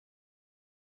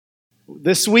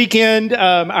This weekend,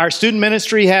 our student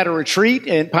ministry had a retreat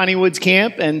at Piney Woods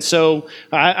Camp, and so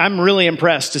I'm really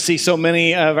impressed to see so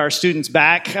many of our students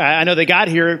back. I know they got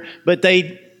here, but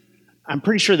I'm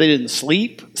pretty sure they didn't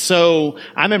sleep, so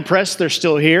I'm impressed they're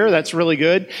still here. That's really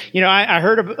good. You know, I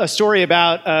heard a story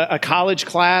about a college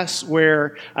class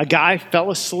where a guy fell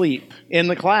asleep in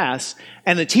the class,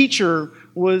 and the teacher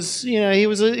was, he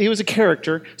was a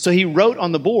character, so he wrote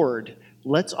on the board,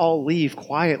 "Let's all leave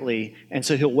quietly," and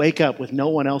so he'll wake up with no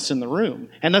one else in the room.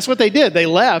 And that's what they did. They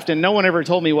left, and no one ever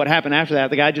told me what happened after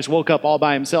that. The guy just woke up all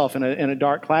by himself in a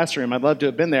dark classroom. I'd love to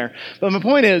have been there. But my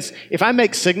point is, if I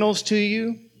make signals to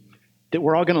you that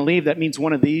we're all going to leave, that means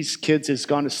one of these kids has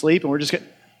gone to sleep, and we're just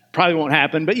probably won't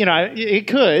happen, but it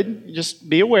could. Just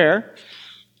be aware.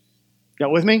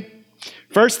 Got with me?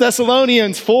 1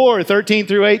 Thessalonians 4, 13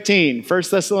 through 18. 1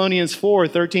 Thessalonians 4,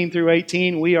 13 through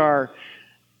 18. We are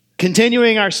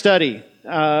continuing our study,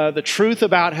 the truth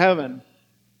about heaven.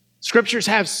 Scriptures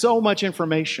have so much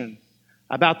information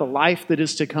about the life that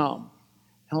is to come.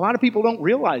 And a lot of people don't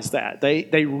realize that.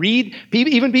 They read,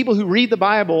 even people who read the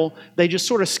Bible, they just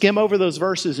sort of skim over those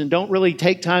verses and don't really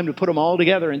take time to put them all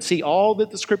together and see all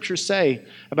that the Scriptures say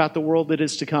about the world that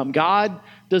is to come. God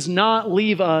does not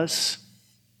leave us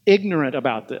ignorant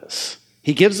about this.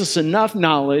 He gives us enough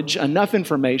knowledge, enough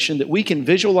information that we can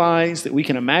visualize, that we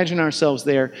can imagine ourselves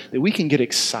there, that we can get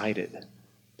excited.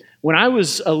 When I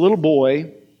was a little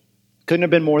boy, couldn't have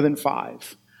been more than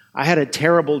 5, I had a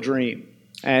terrible dream,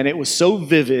 and it was so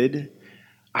vivid,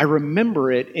 I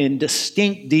remember it in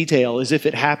distinct detail as if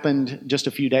it happened just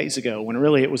a few days ago, when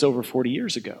really it was over 40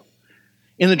 years ago.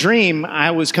 In the dream,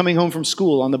 I was coming home from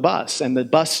school on the bus, and the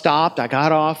bus stopped, I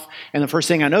got off, and the first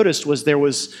thing I noticed was there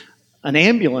was an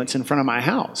ambulance in front of my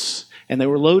house, and they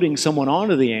were loading someone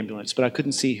onto the ambulance, but I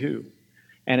couldn't see who.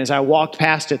 And as I walked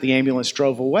past it, the ambulance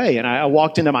drove away, and I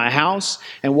walked into my house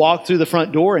and walked through the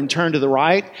front door and turned to the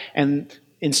right, and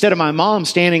instead of my mom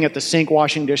standing at the sink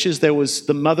washing dishes, there was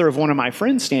the mother of one of my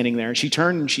friends standing there, and she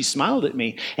turned and she smiled at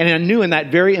me, and I knew in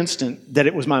that very instant that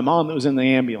it was my mom that was in the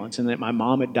ambulance and that my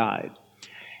mom had died.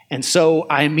 And so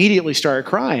I immediately started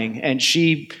crying, and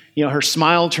she, her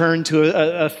smile turned to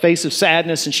a face of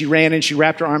sadness, and she ran and she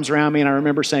wrapped her arms around me, and I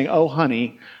remember saying, "Oh,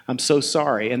 honey, I'm so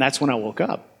sorry." And that's when I woke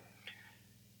up.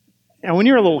 And when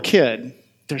you're a little kid,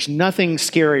 there's nothing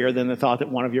scarier than the thought that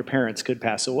one of your parents could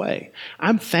pass away.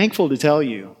 I'm thankful to tell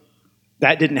you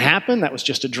that didn't happen. That was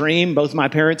just a dream. Both my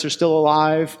parents are still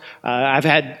alive. I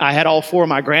had all 4 of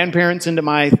my grandparents into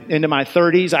my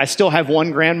 30s. I still have one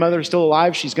grandmother still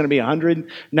alive. She's going to be 100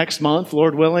 next month,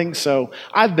 Lord willing. So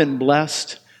I've been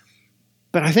blessed.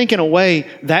 But I think in a way,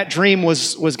 that dream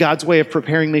was God's way of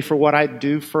preparing me for what I'd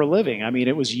do for a living. I mean,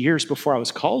 it was years before I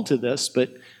was called to this,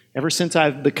 but ever since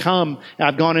I've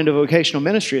gone into vocational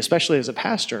ministry, especially as a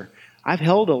pastor, I've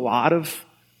held a lot of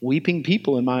weeping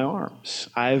people in my arms.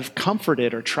 I've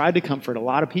comforted or tried to comfort a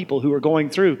lot of people who are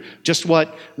going through just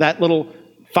what that little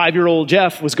 5-year-old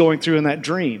Jeff was going through in that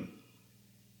dream.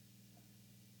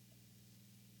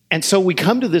 And so we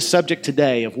come to this subject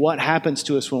today of what happens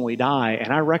to us when we die,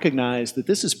 and I recognize that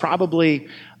this is probably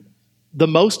the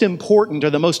most important or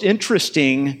the most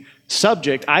interesting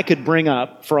subject I could bring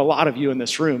up for a lot of you in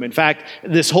this room. In fact,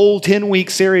 this whole 10-week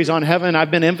series on heaven, I've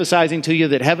been emphasizing to you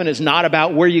that heaven is not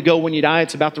about where you go when you die.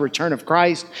 It's about the return of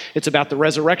Christ. It's about the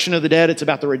resurrection of the dead. It's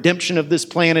about the redemption of this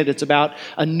planet. It's about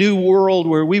a new world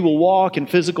where we will walk in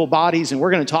physical bodies, and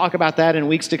we're going to talk about that in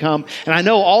weeks to come. And I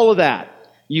know all of that.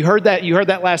 You heard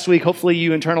that last week. Hopefully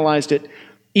you internalized it.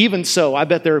 Even so, I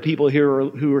bet there are people here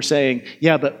who are saying,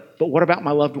 yeah, but what about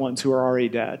my loved ones who are already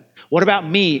dead? What about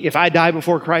me? If I die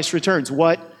before Christ returns,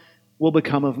 what will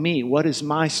become of me? What is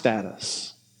my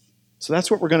status? So that's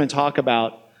what we're going to talk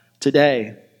about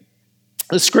today.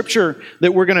 The scripture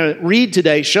that we're going to read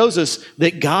today shows us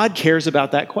that God cares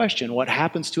about that question, what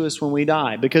happens to us when we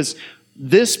die? Because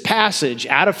this passage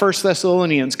out of 1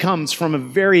 Thessalonians comes from a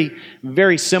very,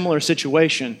 very similar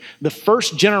situation. The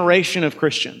first generation of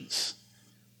Christians,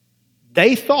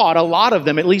 they thought, a lot of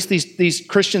them, at least these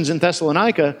Christians in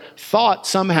Thessalonica, thought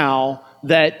somehow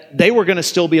that they were going to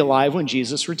still be alive when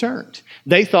Jesus returned.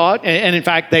 They thought, and in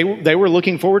fact, they were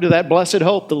looking forward to that blessed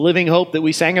hope, the living hope that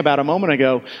we sang about a moment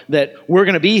ago, that we're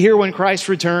going to be here when Christ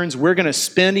returns. We're going to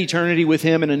spend eternity with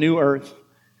him in a new earth.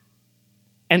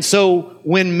 And so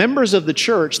when members of the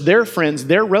church, their friends,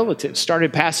 their relatives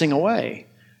started passing away,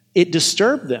 it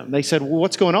disturbed them. They said, well,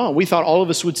 what's going on? We thought all of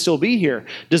us would still be here.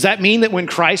 Does that mean that when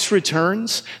Christ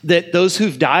returns, that those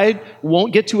who've died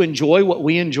won't get to enjoy what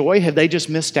we enjoy? Have they just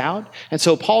missed out? And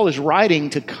so Paul is writing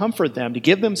to comfort them, to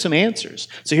give them some answers.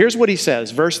 So here's what he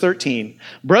says, verse 13.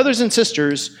 Brothers and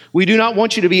sisters, we do not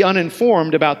want you to be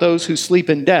uninformed about those who sleep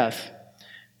in death,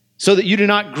 so that you do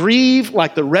not grieve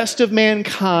like the rest of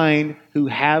mankind who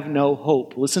have no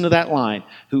hope. Listen to that line,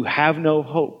 who have no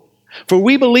hope. For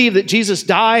we believe that Jesus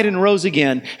died and rose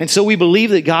again, and so we believe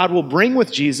that God will bring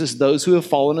with Jesus those who have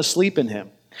fallen asleep in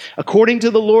him. According to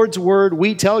the Lord's word,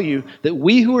 we tell you that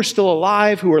we who are still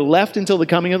alive, who are left until the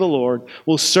coming of the Lord,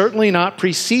 will certainly not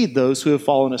precede those who have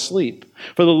fallen asleep.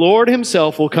 For the Lord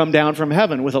himself will come down from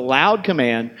heaven with a loud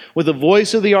command, with the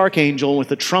voice of the archangel, and with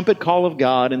the trumpet call of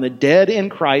God, and the dead in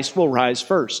Christ will rise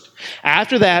first.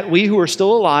 After that, we who are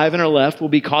still alive and are left will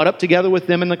be caught up together with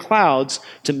them in the clouds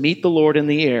to meet the Lord in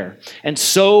the air. And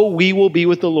so we will be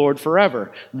with the Lord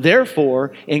forever.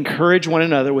 Therefore, encourage one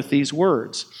another with these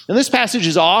words. And this passage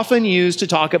is often used to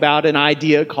talk about an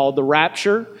idea called the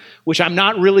rapture, which I'm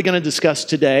not really going to discuss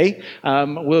today.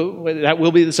 That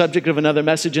will be the subject of another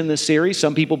message in this series.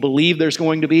 Some people believe there's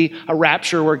going to be a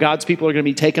rapture where God's people are going to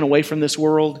be taken away from this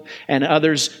world, and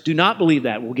others do not believe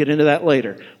that. We'll get into that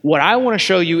later. What I want to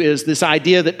show you is this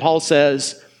idea that Paul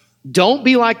says, don't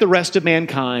be like the rest of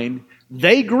mankind.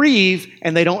 They grieve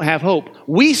and they don't have hope.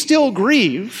 We still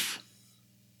grieve.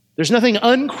 There's nothing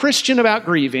unchristian about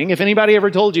grieving. If anybody ever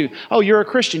told you, oh, you're a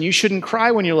Christian, you shouldn't cry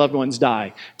when your loved ones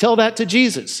die, tell that to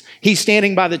Jesus. He's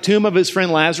standing by the tomb of his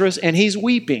friend Lazarus and he's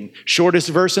weeping. Shortest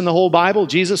verse in the whole Bible,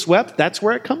 Jesus wept. That's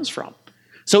where it comes from.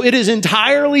 So it is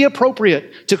entirely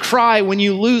appropriate to cry when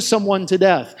you lose someone to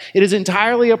death. It is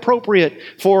entirely appropriate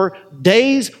for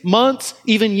days, months,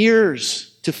 even years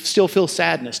to still feel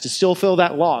sadness, to still feel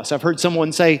that loss. I've heard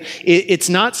someone say, it's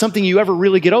not something you ever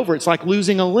really get over. It's like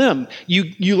losing a limb.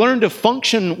 You learn to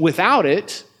function without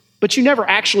it, but you never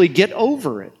actually get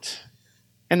over it.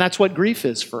 And that's what grief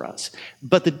is for us.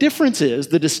 But the difference is,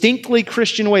 the distinctly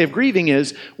Christian way of grieving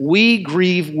is, we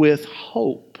grieve with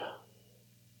hope.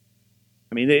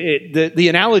 I mean, the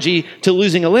analogy to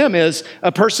losing a limb is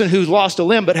a person who's lost a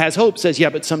limb but has hope says, yeah,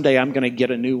 but someday I'm going to get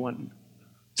a new one.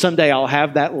 Someday I'll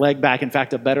have that leg back. In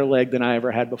fact, a better leg than I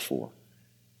ever had before.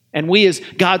 And we as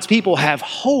God's people have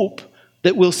hope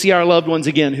that we'll see our loved ones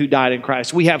again who died in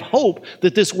Christ. We have hope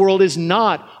that this world is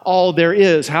not all there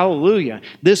is. Hallelujah.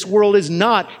 This world is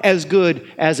not as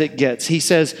good as it gets. He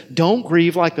says, don't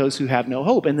grieve like those who have no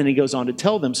hope. And then he goes on to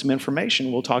tell them some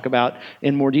information we'll talk about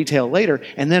in more detail later.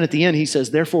 And then at the end he says,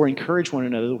 therefore encourage one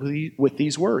another with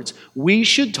these words. We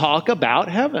should talk about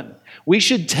heaven. We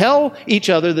should tell each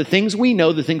other the things we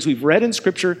know, the things we've read in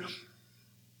Scripture,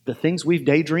 the things we've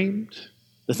daydreamed,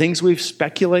 the things we've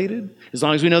speculated. As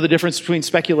long as we know the difference between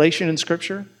speculation and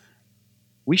Scripture,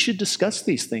 we should discuss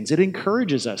these things. It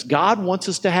encourages us. God wants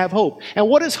us to have hope. And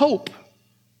what is hope?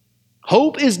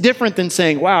 Hope is different than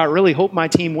saying, wow, I really hope my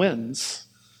team wins.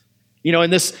 You know, in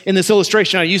this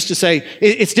illustration, I used to say,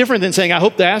 it's different than saying, I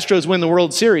hope the Astros win the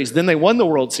World Series. Then they won the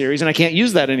World Series, and I can't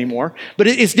use that anymore. But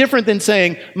it's different than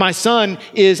saying, my son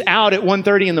is out at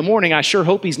 1:30 in the morning. I sure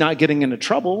hope he's not getting into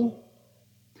trouble.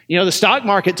 You know, the stock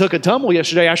market took a tumble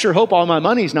yesterday. I sure hope all my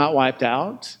money's not wiped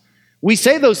out. We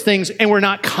say those things, and we're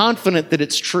not confident that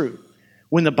it's true.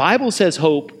 When the Bible says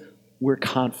hope, we're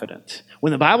confident.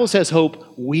 When the Bible says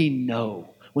hope, we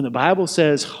know. When the Bible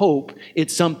says hope,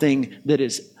 it's something that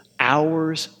is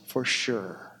ours for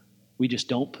sure. We just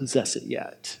don't possess it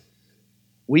yet.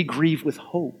 We grieve with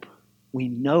hope. We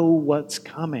know what's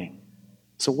coming.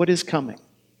 So what is coming?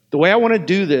 The way I want to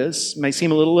do this may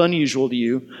seem a little unusual to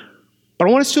you, but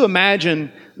I want us to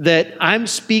imagine that I'm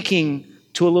speaking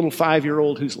to a little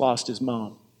 5-year-old who's lost his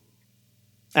mom.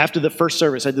 After the first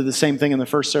service, I did the same thing in the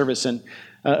first service, and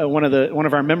one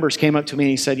of our members came up to me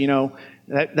and he said, you know,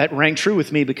 that rang true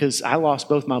with me because I lost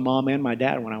both my mom and my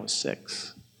dad when I was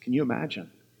 6. Can you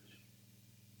imagine?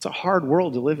 It's a hard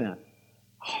world to live in. A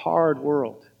hard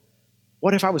world.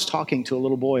 What if I was talking to a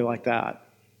little boy like that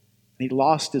and he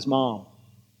lost his mom?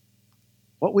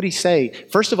 What would he say?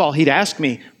 First of all, he'd ask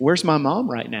me, where's my mom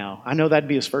right now? I know that'd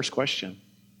be his first question.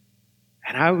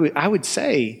 And I would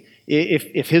say,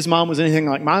 if his mom was anything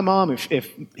like my mom,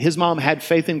 if his mom had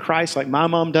faith in Christ like my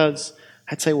mom does,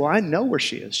 I'd say, well, I know where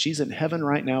she is. She's in heaven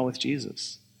right now with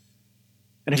Jesus.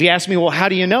 And if he asked me, well, how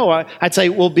do you know? I'd say,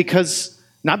 well,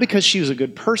 not because she was a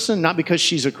good person, not because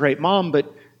she's a great mom,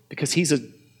 but because he's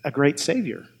a great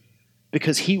Savior.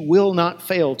 Because he will not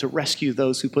fail to rescue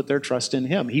those who put their trust in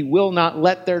him. He will not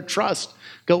let their trust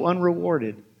go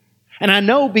unrewarded. And I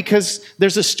know because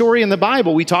there's a story in the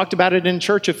Bible. We talked about it in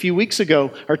church a few weeks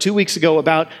ago, or 2 weeks ago,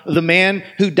 about the man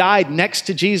who died next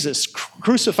to Jesus,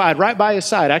 crucified right by his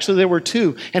side. Actually, there were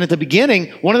 2. And at the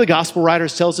beginning, one of the gospel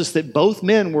writers tells us that both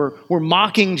men were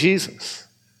mocking Jesus.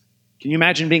 Can you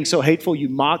imagine being so hateful you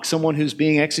mock someone who's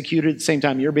being executed at the same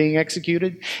time you're being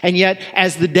executed? And yet,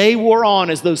 as the day wore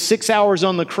on, as those 6 hours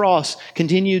on the cross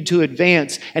continued to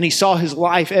advance, and he saw his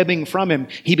life ebbing from him,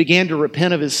 he began to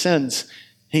repent of his sins.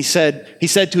 He said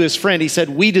to his friend,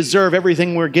 we deserve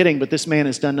everything we're getting, but this man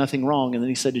has done nothing wrong. And then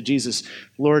he said to Jesus,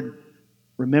 Lord,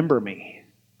 remember me.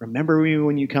 Remember me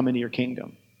when you come into your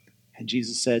kingdom. And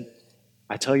Jesus said,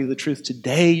 I tell you the truth,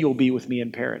 today you'll be with me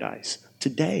in paradise.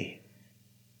 Today.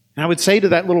 And I would say to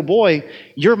that little boy,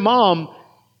 your mom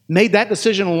made that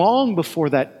decision long before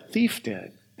that thief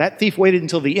did. That thief waited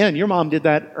until the end. Your mom did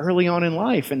that early on in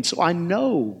life. And so I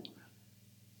know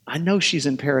she's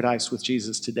in paradise with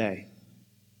Jesus today.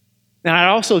 And I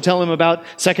also tell him about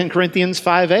 2 Corinthians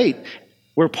 5:8,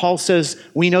 where Paul says,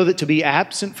 we know that to be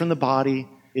absent from the body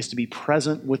is to be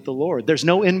present with the Lord. There's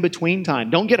no in-between time.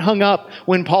 Don't get hung up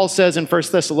when Paul says in 1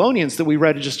 Thessalonians that we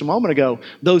read just a moment ago,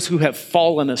 those who have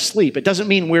fallen asleep. It doesn't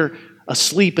mean we're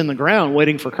asleep in the ground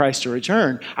waiting for Christ to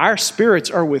return. Our spirits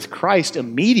are with Christ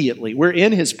immediately. We're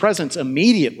in his presence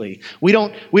immediately. We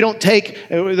don't take,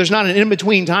 there's not an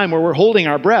in-between time where we're holding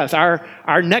our breath.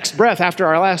 Our next breath after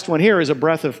our last one here is a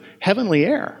breath of heavenly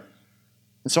air.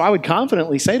 And so I would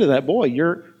confidently say to that boy,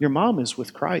 your mom is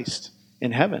with Christ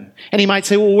in heaven. And he might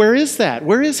say, well, where is that?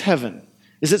 Where is heaven?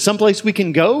 Is it someplace we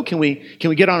can go? Can we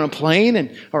get on a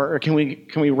plane or can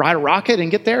we ride a rocket and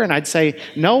get there? And I'd say,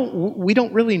 no, we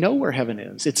don't really know where heaven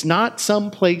is. It's not some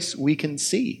place we can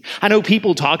see. I know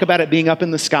people talk about it being up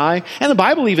in the sky, and the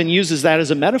Bible even uses that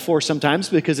as a metaphor sometimes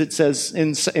because it says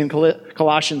in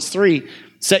Colossians 3,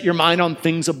 set your mind on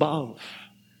things above.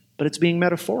 But it's being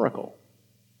metaphorical.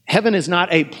 Heaven is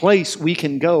not a place we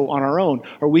can go on our own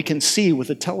or we can see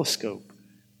with a telescope.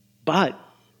 But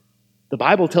the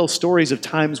Bible tells stories of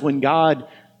times when God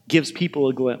gives people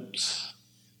a glimpse.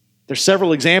 There's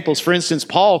several examples. For instance,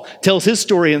 Paul tells his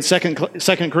story in 2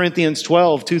 Corinthians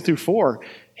 12, 2 through 4.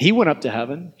 He went up to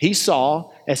heaven. He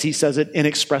saw, as he says it,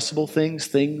 inexpressible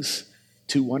things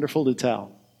too wonderful to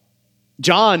tell.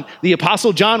 John, the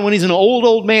Apostle John, when he's an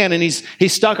old man and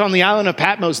he's stuck on the island of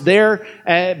Patmos there,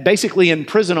 basically in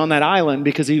prison on that island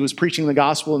because he was preaching the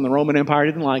gospel and the Roman Empire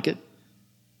didn't like it.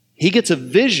 He gets a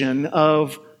vision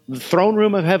of the throne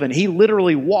room of heaven. He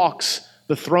literally walks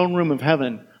the throne room of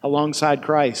heaven alongside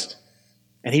Christ.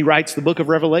 And he writes the book of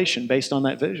Revelation based on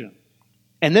that vision.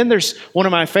 And then there's one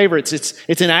of my favorites.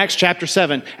 It's in Acts chapter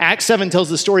 7. Acts 7 tells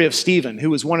the story of Stephen,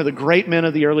 who was one of the great men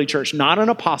of the early church. Not an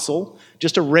apostle,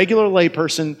 just a regular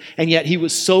layperson. And yet he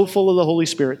was so full of the Holy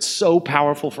Spirit, so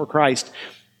powerful for Christ,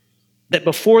 that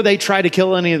before they tried to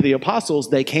kill any of the apostles,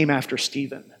 they came after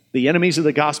Stephen. The enemies of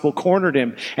the gospel cornered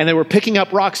him, and they were picking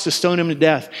up rocks to stone him to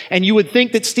death. And you would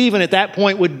think that Stephen at that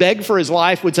point would beg for his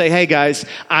life, would say, hey guys,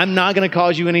 I'm not going to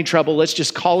cause you any trouble. Let's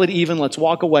just call it even. Let's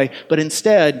walk away. But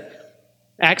instead,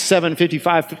 Acts 7,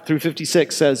 55 through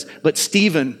 56 says, but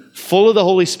Stephen, full of the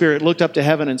Holy Spirit, looked up to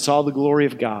heaven and saw the glory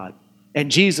of God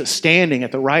and Jesus standing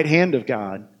at the right hand of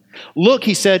God. Look,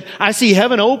 he said, I see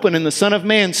heaven open and the Son of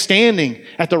Man standing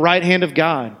at the right hand of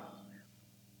God.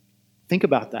 Think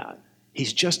about that.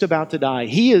 He's just about to die.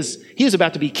 He is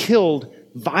about to be killed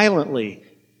violently.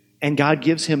 And God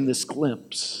gives him this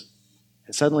glimpse.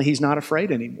 And suddenly he's not afraid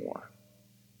anymore.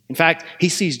 In fact, he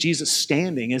sees Jesus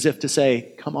standing as if to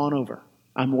say, come on over.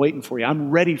 I'm waiting for you.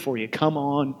 I'm ready for you. Come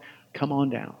on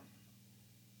down.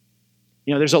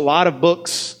 You know, there's a lot of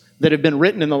books that have been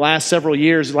written in the last several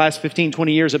years, the last 15,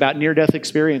 20 years about near-death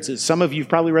experiences. Some of you have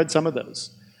probably read some of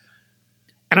those.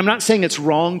 And I'm not saying it's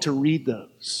wrong to read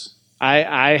those.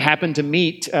 I happened to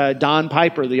meet Don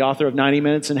Piper, the author of 90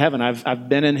 Minutes in Heaven. I've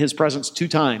been in his presence 2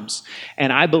 times,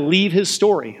 and I believe his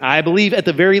story. I believe at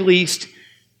the very least,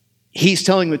 he's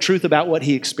telling the truth about what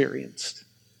he experienced.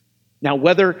 Now,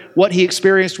 whether what he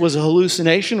experienced was a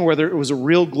hallucination or whether it was a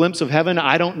real glimpse of heaven,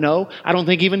 I don't know. I don't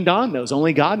think even Don knows.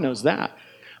 Only God knows that.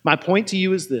 My point to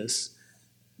you is this.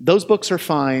 Those books are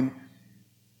fine,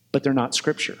 but they're not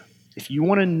Scripture. If you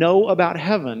want to know about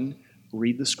heaven,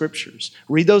 read the Scriptures.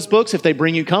 Read those books if they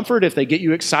bring you comfort, if they get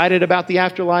you excited about the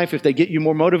afterlife, if they get you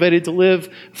more motivated to live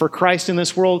for Christ in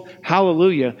this world,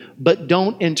 hallelujah. But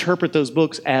don't interpret those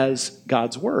books as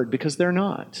God's Word, because they're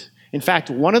not. In fact,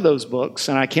 one of those books,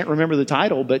 and I can't remember the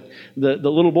title, but the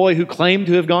little boy who claimed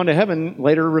to have gone to heaven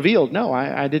later revealed, no,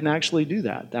 I didn't actually do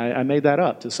that. I made that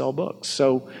up to sell books.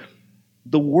 So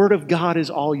the Word of God is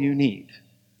all you need.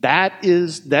 That's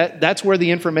where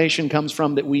the information comes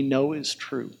from that we know is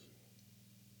true.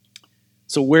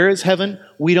 So where is heaven?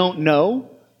 We don't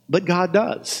know, but God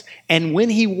does. And when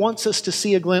he wants us to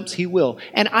see a glimpse, he will.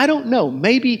 And I don't know,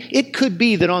 maybe it could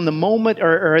be that on the moment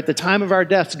or at the time of our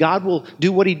deaths, God will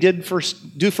do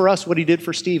for us what he did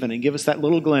for Stephen and give us that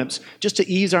little glimpse just to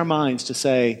ease our minds to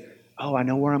say, oh, I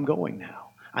know where I'm going now.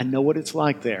 I know what it's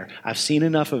like there. I've seen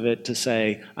enough of it to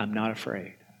say, I'm not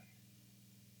afraid.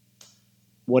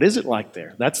 What is it like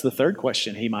there? That's the third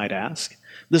question he might ask.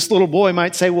 This little boy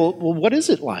might say, well, what is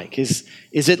it like? Is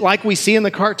it like we see in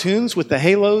the cartoons with the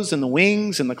halos and the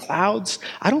wings and the clouds?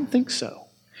 I don't think so.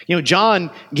 You know,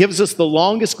 John gives us the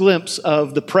longest glimpse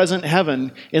of the present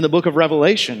heaven in the book of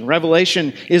Revelation.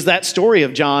 Revelation is that story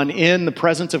of John in the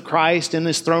presence of Christ in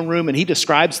this throne room, and he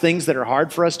describes things that are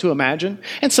hard for us to imagine.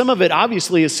 And some of it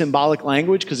obviously is symbolic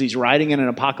language because he's writing in an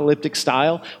apocalyptic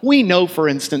style. We know, for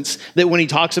instance, that when he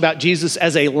talks about Jesus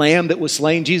as a lamb that was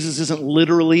slain, Jesus isn't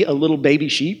literally a little baby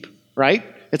sheep, right?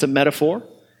 It's a metaphor.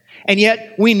 And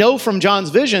yet we know from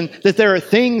John's vision that there are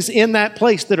things in that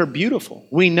place that are beautiful.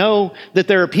 We know that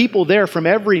there are people there from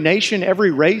every nation,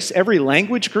 every race, every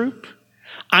language group.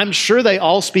 I'm sure they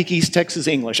all speak East Texas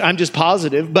English. I'm just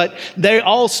positive, but they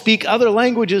all speak other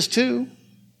languages too.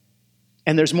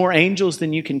 And there's more angels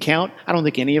than you can count. I don't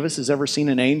think any of us has ever seen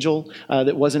an angel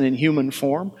that wasn't in human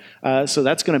form. So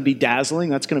that's going to be dazzling.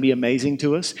 That's going to be amazing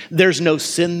to us. There's no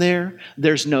sin there.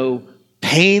 There's no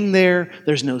pain there.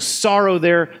 There's no sorrow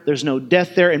there. There's no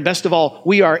death there. And best of all,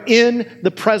 we are in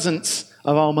the presence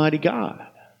of Almighty God.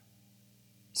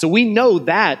 So we know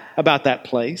that about that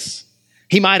place.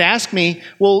 He might ask me,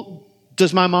 well,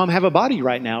 does my mom have a body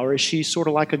right now, or is she sort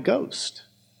of like a ghost?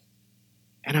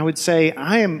 And I would say,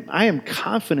 I am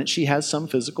confident she has some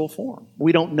physical form.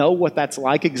 We don't know what that's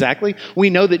like exactly.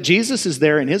 We know that Jesus is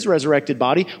there in his resurrected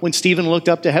body. When Stephen looked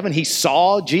up to heaven, he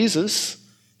saw Jesus.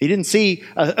 He didn't see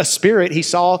a spirit. He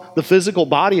saw the physical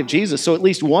body of Jesus. So at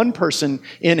least one person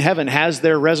in heaven has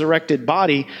their resurrected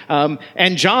body.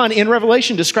 And John in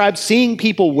Revelation describes seeing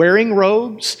people wearing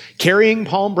robes, carrying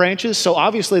palm branches. So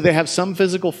obviously they have some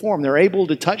physical form. They're able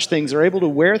to touch things. They're able to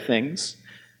wear things.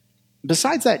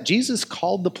 Besides that, Jesus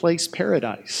called the place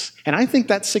paradise. And I think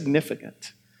that's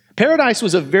significant. Paradise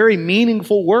was a very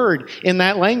meaningful word in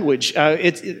that language.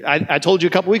 I told you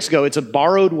a couple weeks ago, it's a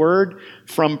borrowed word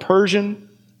from Persian,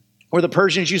 where the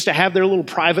Persians used to have their little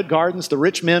private gardens. The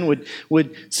rich men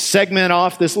would segment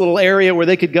off this little area where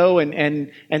they could go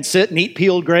and sit and eat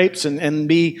peeled grapes and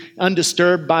be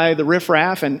undisturbed by the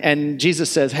riffraff. And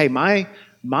Jesus says, hey, my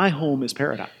home is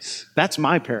paradise. That's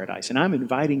my paradise, and I'm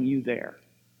inviting you there.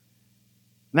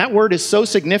 And that word is so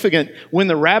significant. When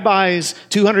the rabbis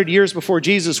 200 years before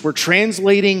Jesus were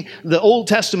translating the Old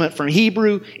Testament from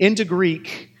Hebrew into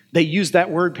Greek, they used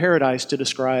that word paradise to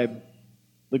describe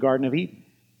the Garden of Eden.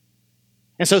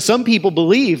 And so some people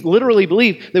literally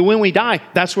believe that when we die,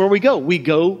 that's where we go. We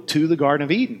go to the Garden of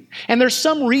Eden. And there's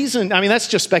some reason, that's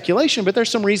just speculation, but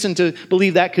there's some reason to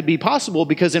believe that could be possible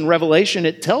because in Revelation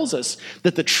it tells us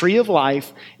that the tree of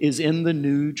life is in the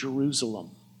New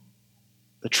Jerusalem.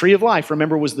 The tree of life,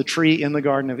 remember, was the tree in the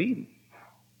Garden of Eden.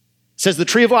 It says the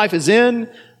tree of life is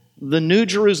in the New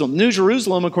Jerusalem. New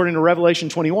Jerusalem, according to Revelation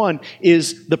 21,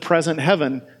 is the present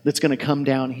heaven that's going to come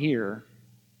down here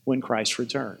when Christ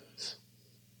returns.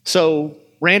 So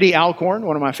Randy Alcorn,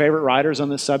 one of my favorite writers on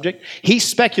this subject, he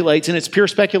speculates, and it's pure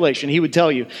speculation, he would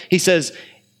tell you. He says,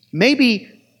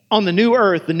 maybe on the new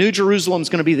earth, the New Jerusalem is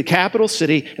going to be the capital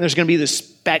city, and there's going to be this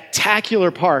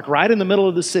spectacular park right in the middle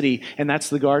of the city, and that's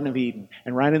the Garden of Eden.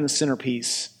 And right in the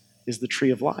centerpiece is the tree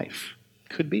of life.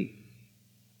 Could be.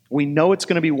 We know it's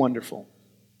going to be wonderful.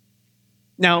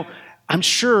 Now, I'm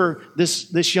sure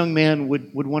this young man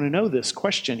would want to know this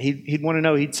question. He'd want to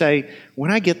know, he'd say,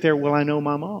 when I get there, will I know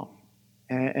my mom?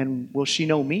 And will she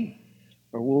know me?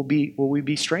 Or will we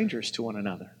be strangers to one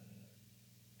another?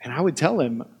 And I would tell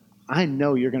him, I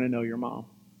know you're going to know your mom.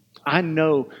 I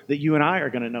know that you and I are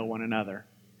going to know one another.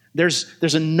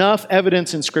 There's enough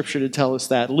evidence in Scripture to tell us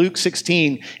that. Luke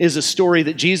 16 is a story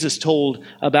that Jesus told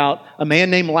about a man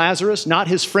named Lazarus, not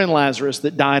his friend Lazarus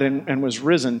that died and was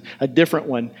risen, a different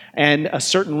one, and a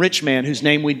certain rich man whose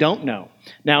name we don't know.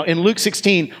 Now, in Luke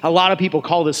 16, a lot of people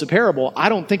call this a parable. I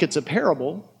don't think it's a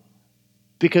parable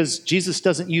because Jesus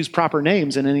doesn't use proper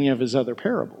names in any of his other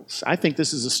parables. I think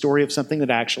this is a story of something that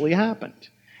actually happened.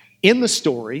 In the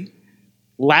story,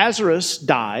 Lazarus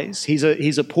dies. He's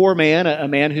a poor man, a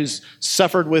man who's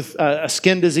suffered with a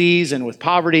skin disease and with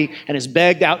poverty and is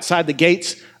begged outside the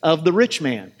gates of the rich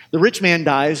man. The rich man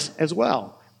dies as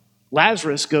well.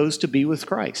 Lazarus goes to be with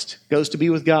Christ, goes to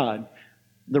be with God.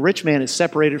 The rich man is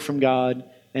separated from God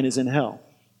and is in hell.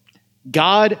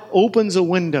 God opens a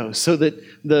window so that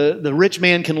the rich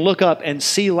man can look up and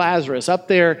see Lazarus up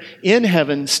there in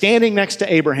heaven, standing next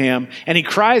to Abraham. And he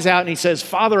cries out and he says,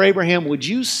 "Father Abraham, would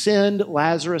you send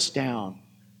Lazarus down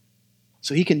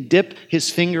so he can dip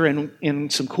his finger in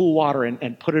some cool water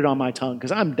and put it on my tongue,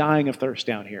 because I'm dying of thirst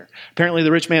down here." Apparently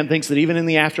the rich man thinks that even in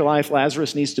the afterlife,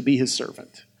 Lazarus needs to be his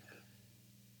servant.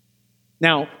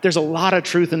 Now, there's a lot of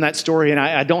truth in that story, and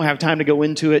I don't have time to go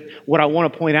into it. What I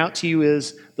want to point out to you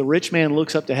is the rich man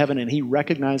looks up to heaven and he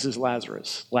recognizes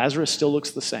Lazarus. Lazarus still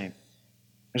looks the same.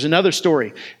 There's another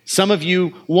story. Some of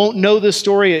you won't know this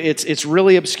story. It's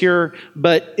really obscure,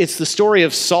 but it's the story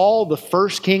of Saul, the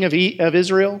first king of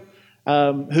Israel,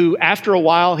 who after a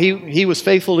while, he was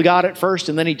faithful to God at first,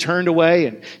 and then he turned away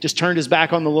and just turned his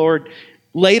back on the Lord.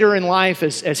 Later in life,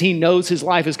 as he knows his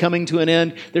life is coming to an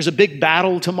end, there's a big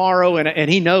battle tomorrow, and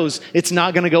he knows it's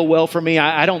not going to go well for me.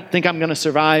 I don't think I'm going to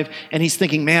survive. And he's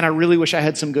thinking, man, I really wish I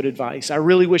had some good advice. I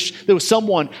really wish there was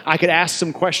someone I could ask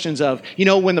some questions of. You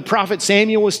know, when the prophet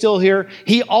Samuel was still here,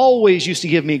 he always used to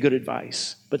give me good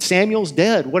advice. But Samuel's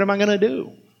dead. What am I going to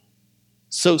do?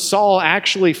 So Saul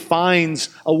actually finds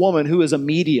a woman who is a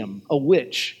medium, a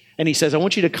witch. And he says, I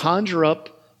want you to conjure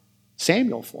up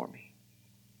Samuel for me.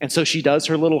 And so she does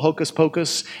her little hocus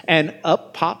pocus, and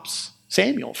up pops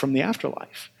Samuel from the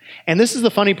afterlife. And this is the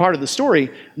funny part of the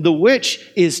story. The witch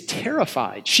is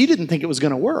terrified. She didn't think it was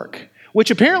going to work,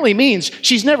 which apparently means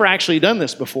she's never actually done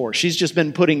this before. She's just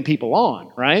been putting people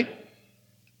on, right?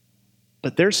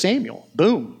 But there's Samuel.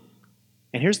 Boom.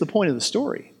 And here's the point of the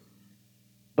story.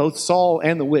 Both Saul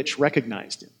and the witch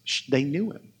recognized him. They knew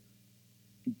him.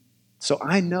 So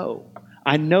I know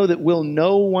that we'll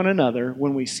know one another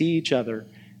when we see each other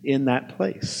in that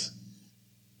place.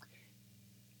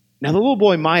 Now, the little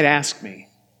boy might ask me,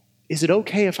 is it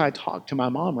okay if I talk to my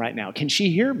mom right now? Can she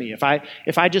hear me? If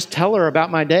I just tell her about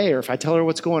my day, or if I tell her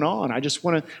what's going on, I just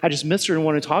miss her and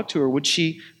want to talk to her, would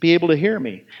she be able to hear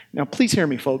me? Now, please hear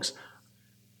me, folks.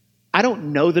 I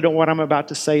don't know that what I'm about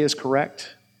to say is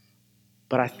correct,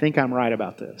 but I think I'm right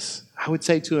about this. I would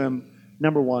say to him,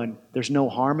 number one, there's no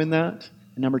harm in that.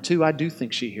 And number two, I do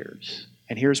think she hears.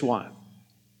 And here's why.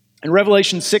 In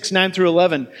Revelation 6, 9 through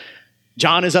 11,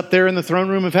 John is up there in the throne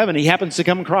room of heaven. He happens to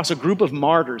come across a group of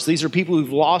martyrs. These are people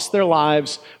who've lost their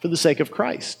lives for the sake of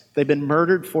Christ. They've been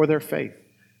murdered for their faith.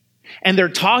 And they're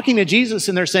talking to Jesus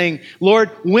and they're saying, Lord,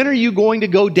 when are you going to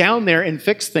go down there and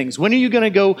fix things? When are you going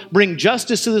to go bring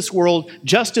justice to this world,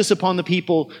 justice upon the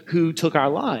people who took our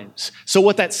lives? So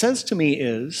what that says to me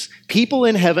is people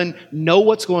in heaven know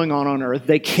what's going on earth.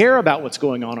 They care about what's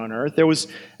going on earth.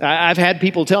 I've had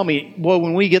people tell me, well,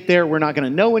 when we get there, we're not going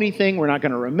to know anything. We're not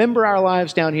going to remember our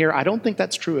lives down here. I don't think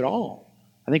that's true at all.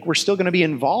 I think we're still going to be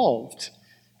involved,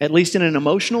 at least in an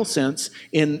emotional sense,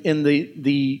 in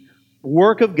the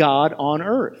work of God on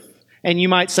earth. And you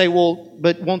might say, well,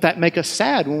 but won't that make us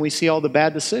sad when we see all the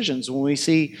bad decisions, when we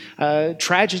see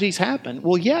tragedies happen?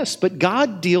 Well, yes, but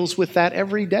God deals with that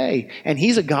every day, and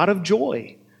He's a God of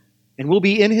joy. And we'll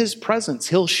be in His presence.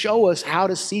 He'll show us how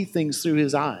to see things through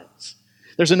His eyes.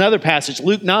 There's another passage,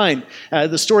 Luke 9,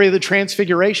 the story of the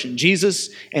Transfiguration. Jesus,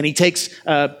 and He takes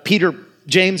Peter,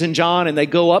 James, and John, and they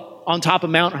go up on top of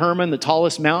Mount Hermon, the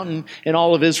tallest mountain in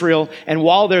all of Israel. And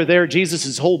while they're there,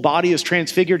 Jesus' whole body is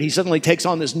transfigured. He suddenly takes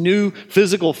on this new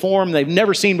physical form they've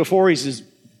never seen before. He's as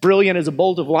brilliant as a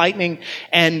bolt of lightning.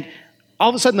 And all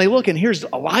of a sudden they look, and here's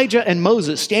Elijah and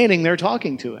Moses standing there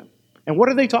talking to him. And what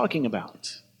are they talking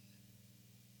about?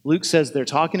 Luke says they're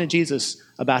talking to Jesus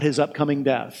about His upcoming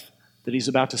death, that He's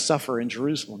about to suffer in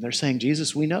Jerusalem. They're saying,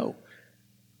 Jesus, we know.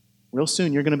 Real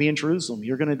soon you're going to be in Jerusalem.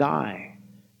 You're going to die.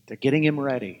 They're getting Him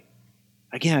ready.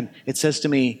 Again, it says to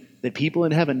me that people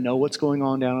in heaven know what's going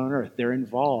on down on earth. They're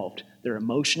involved. They're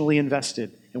emotionally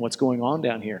invested in what's going on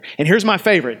down here. And here's my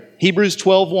favorite, Hebrews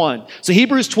 12:1. So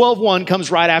Hebrews 12:1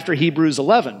 comes right after Hebrews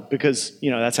 11 because,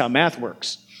 that's how math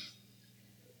works.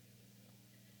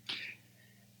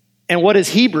 And what is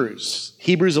Hebrews?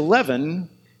 Hebrews 11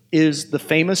 is the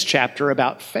famous chapter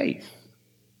about faith.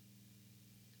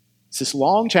 It's this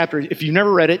long chapter. If you've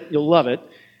never read it, you'll love it.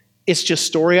 It's just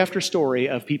story after story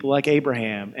of people like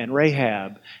Abraham and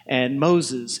Rahab and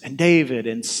Moses and David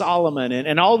and Solomon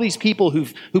and all these people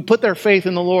who put their faith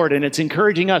in the Lord, and it's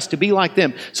encouraging us to be like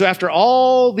them. So after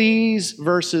all these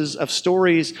verses of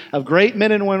stories of great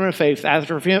men and women of faith,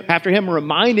 after him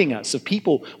reminding us of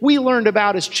people we learned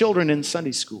about as children in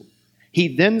Sunday school,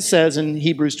 he then says in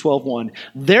Hebrews 12:1,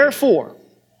 therefore,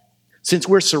 Since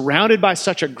we're surrounded by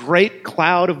such a great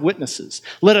cloud of witnesses,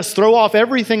 let us throw off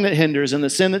everything that hinders and the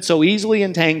sin that so easily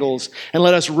entangles, and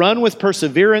let us run with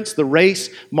perseverance the race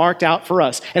marked out for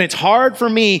us. And it's hard for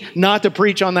me not to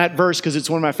preach on that verse because it's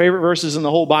one of my favorite verses in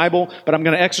the whole Bible, but I'm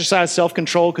going to exercise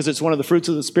self-control because it's one of the fruits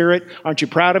of the Spirit. Aren't you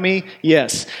proud of me?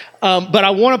 Yes. But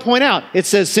I want to point out, it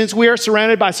says, since we are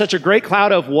surrounded by such a great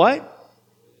cloud of what?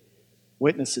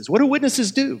 Witnesses. What do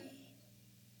witnesses do?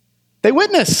 They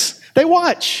witness. They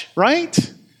watch,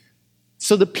 right?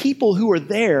 So the people who are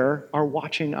there are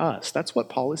watching us. That's what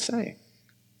Paul is saying.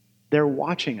 They're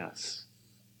watching us.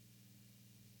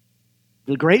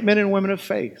 The great men and women of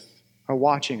faith are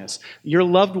watching us. Your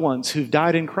loved ones who've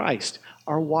died in Christ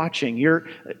are watching.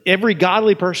 Every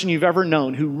godly person you've ever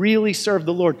known who really served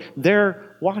the Lord,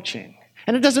 they're watching.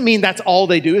 And it doesn't mean that's all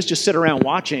they do is just sit around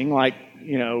watching like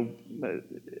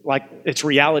it's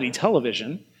reality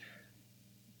television.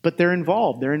 But they're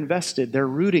involved, they're invested, they're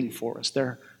rooting for us,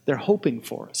 they're hoping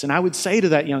for us. And I would say to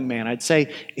that young man, I'd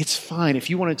say, it's fine.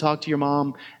 If you want to talk to your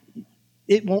mom,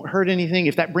 it won't hurt anything.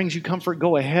 If that brings you comfort,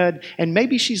 go ahead. And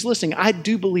maybe she's listening. I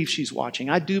do believe she's watching.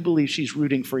 I do believe she's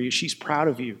rooting for you. She's proud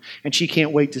of you, and she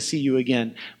can't wait to see you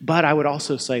again. But I would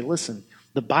also say, listen,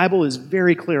 the Bible is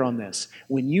very clear on this.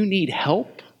 When you need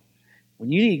help,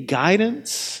 when you need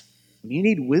guidance, when you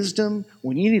need wisdom,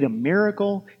 when you need a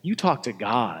miracle, you talk to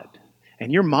God.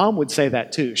 And your mom would say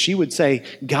that too. She would say,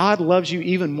 God loves you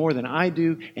even more than I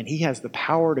do, and He has the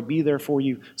power to be there for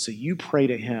you, so you pray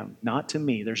to Him, not to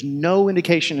me. There's no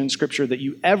indication in Scripture that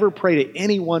you ever pray to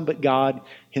anyone but God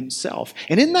Himself.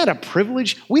 And isn't that a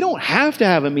privilege? We don't have to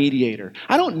have a mediator.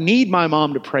 I don't need my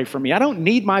mom to pray for me. I don't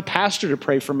need my pastor to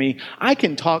pray for me. I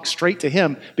can talk straight to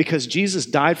Him because Jesus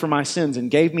died for my sins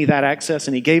and gave me that access,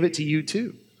 and He gave it to you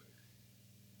too.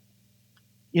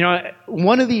 You know,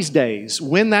 one of these days,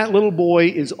 when that little boy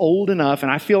is old enough and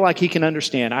I feel like he can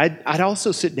understand, I'd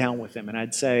also sit down with him and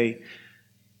I'd say,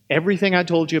 everything I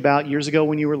told you about years ago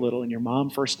when you were little and your mom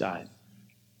first died,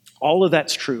 all of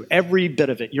that's true, every bit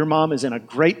of it. Your mom is in a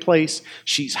great place.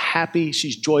 She's happy.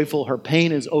 She's joyful. Her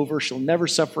pain is over. She'll never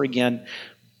suffer again.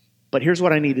 But here's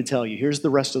what I need to tell you. Here's the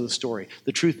rest of the story.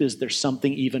 The truth is there's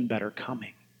something even better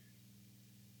coming.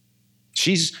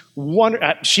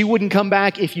 She wouldn't come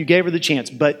back if you gave her the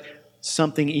chance, but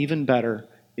something even better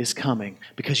is coming.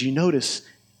 Because you notice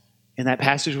in that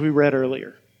passage we read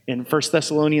earlier, in 1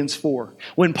 Thessalonians 4,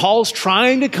 when Paul's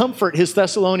trying to comfort his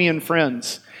Thessalonian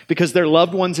friends because their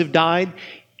loved ones have died,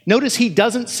 notice he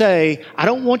doesn't say, I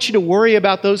don't want you to worry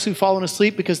about those who've fallen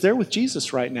asleep because they're with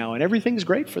Jesus right now and everything's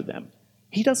great for them.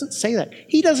 He doesn't say that.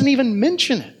 He doesn't even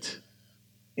mention it.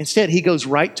 Instead, he goes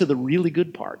right to the really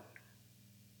good part.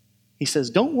 He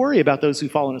says, don't worry about those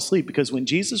who've fallen asleep because when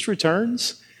Jesus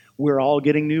returns, we're all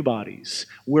getting new bodies.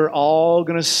 We're all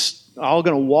going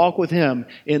to walk with Him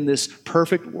in this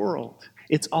perfect world.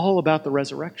 It's all about the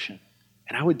resurrection.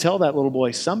 And I would tell that little boy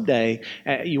someday,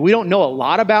 we don't know a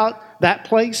lot about that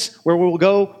place where we'll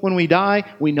go when we die.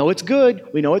 We know it's good.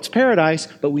 We know it's paradise.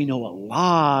 But we know a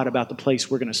lot about the place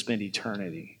we're going to spend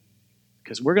eternity.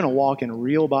 Because we're going to walk in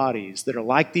real bodies that are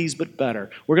like these but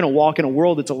better. We're going to walk in a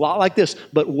world that's a lot like this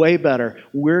but way better.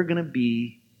 We're going to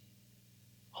be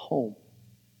home.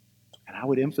 And I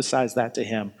would emphasize that to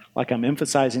him like I'm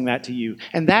emphasizing that to you.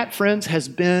 And that, friends, has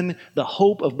been the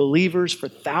hope of believers for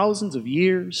thousands of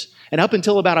years. And up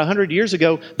until about 100 years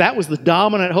ago, that was the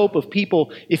dominant hope of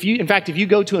people. If you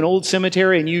go to an old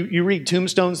cemetery and you read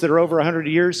tombstones that are over 100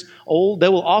 years old, they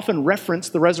will often reference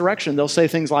the resurrection. They'll say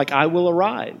things like, I will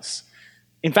arise.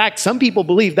 In fact, some people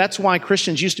believe that's why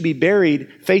Christians used to be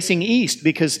buried facing east,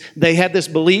 because they had this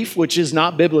belief, which is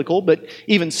not biblical, but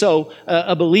even so,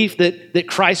 a belief that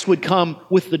Christ would come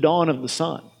with the dawn of the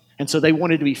sun. And so they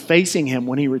wanted to be facing Him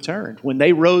when He returned. When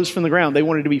they rose from the ground, they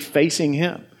wanted to be facing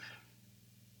Him.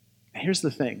 Here's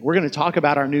the thing. We're going to talk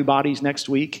about our new bodies next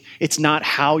week. It's not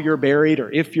how you're buried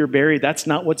or if you're buried. That's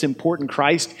not what's important.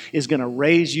 Christ is going to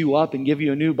raise you up and give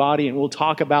you a new body, and we'll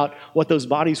talk about what those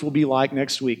bodies will be like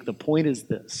next week. The point is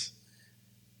this.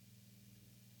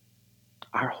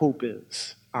 Our hope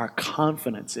is, our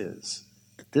confidence is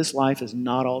that this life is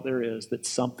not all there is, that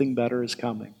something better is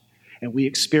coming. And we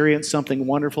experience something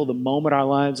wonderful the moment our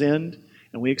lives end,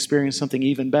 and we experience something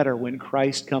even better when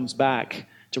Christ comes back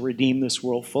to redeem this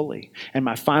world fully. And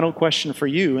my final question for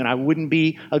you, and I wouldn't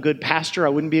be a good pastor, I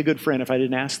wouldn't be a good friend if I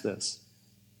didn't ask this.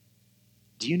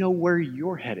 Do you know where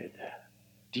you're headed?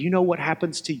 Do you know what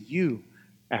happens to you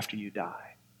after you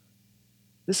die?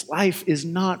 This life is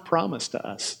not promised to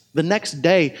us. The next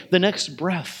day, the next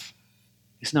breath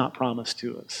is not promised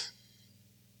to us.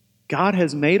 God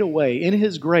has made a way, in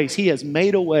His grace, He has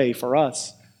made a way for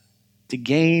us to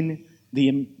gain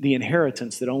the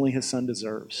inheritance that only his son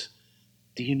deserves?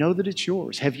 Do you know that it's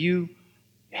yours? Have you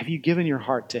given your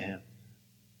heart to him?